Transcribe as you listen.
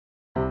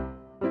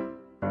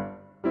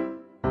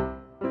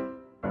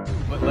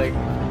Like.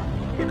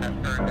 And I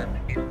heard that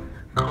he's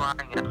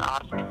crying and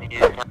asking me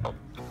help.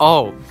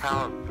 Oh.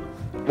 Help.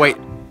 Wait.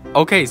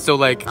 Okay, so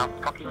like. I'm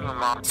fucking your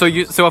mom. So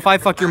if I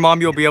fuck your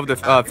mom, you'll be able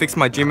to fix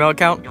my Gmail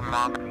account? Your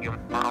mom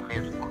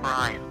is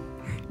crying.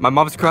 My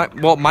mom's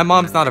crying? Well, my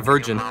mom's not a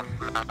virgin.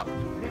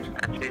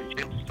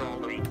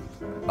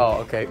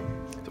 Oh, okay.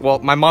 Well,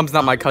 my mom's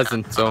not my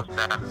cousin, so.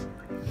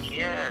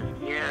 Yes.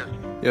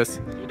 Yes.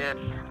 Yes.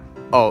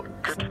 Oh.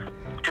 Just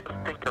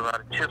think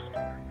about it. Just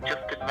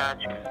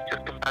imagine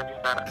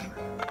that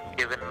I'm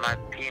giving my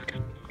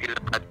penis to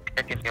my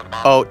dick in your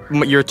mom. Oh,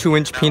 your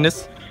 2-inch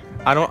penis?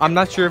 I'm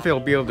not sure if it'll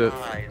be able to.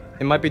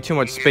 It might be too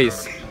much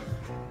space.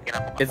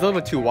 It's a little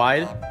bit too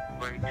wide.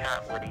 Very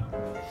tightly.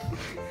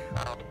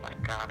 Oh my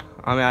god.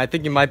 I mean, I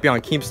think you might be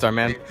on Keemstar,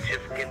 man.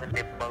 Just giving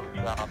a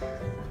blowjob.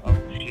 Oh,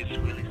 she's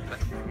really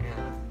sexy.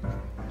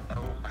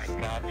 Oh my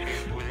god,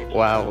 she's really.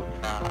 Wow.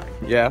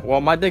 Yeah.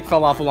 Well, my dick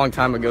fell off a long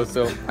time ago,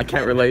 so I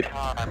can't relate.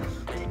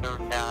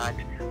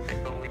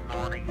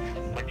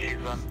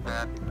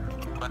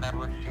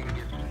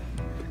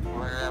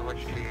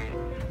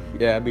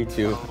 Yeah, me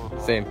too.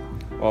 Same.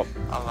 Well.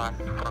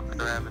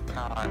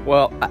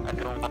 Well,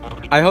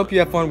 I hope you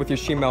have fun with your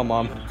Gmail,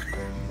 mom.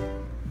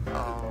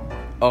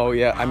 Oh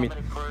yeah, I mean,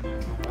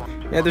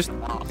 yeah, it's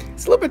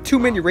a little bit too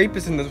many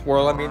rapists in this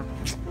world. I mean,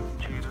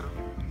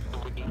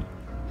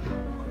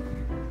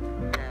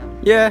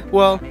 yeah.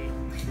 Well,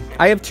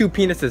 I have 2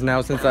 penises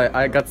now since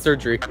I got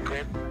surgery,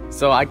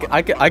 so I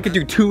could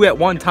do 2 at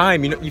one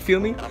time. You feel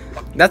me?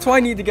 That's why I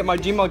need to get my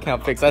Gmail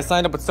account fixed. I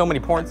signed up with so many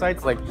porn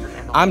sites. Like,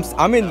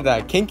 I'm into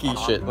that kinky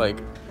shit. Like,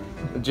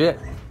 legit.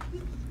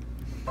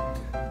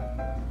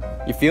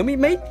 You feel me,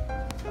 mate?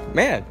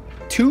 Man,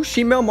 2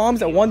 Gmail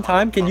moms at one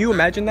time. Can you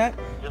imagine that?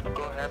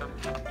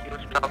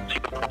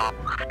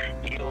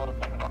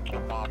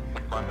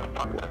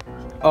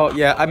 Oh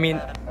yeah, I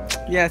mean,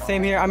 yeah,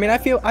 same here. I mean, I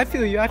feel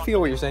you. I feel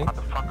what you're saying.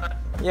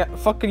 Yeah,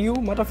 fuck you,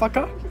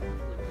 motherfucker.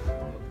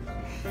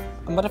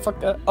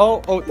 Motherfucker.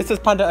 Oh, this is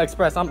Panda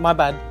Express. My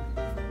bad.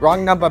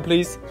 Wrong number,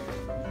 please.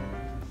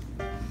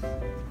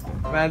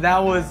 Man, that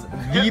was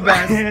the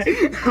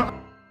best.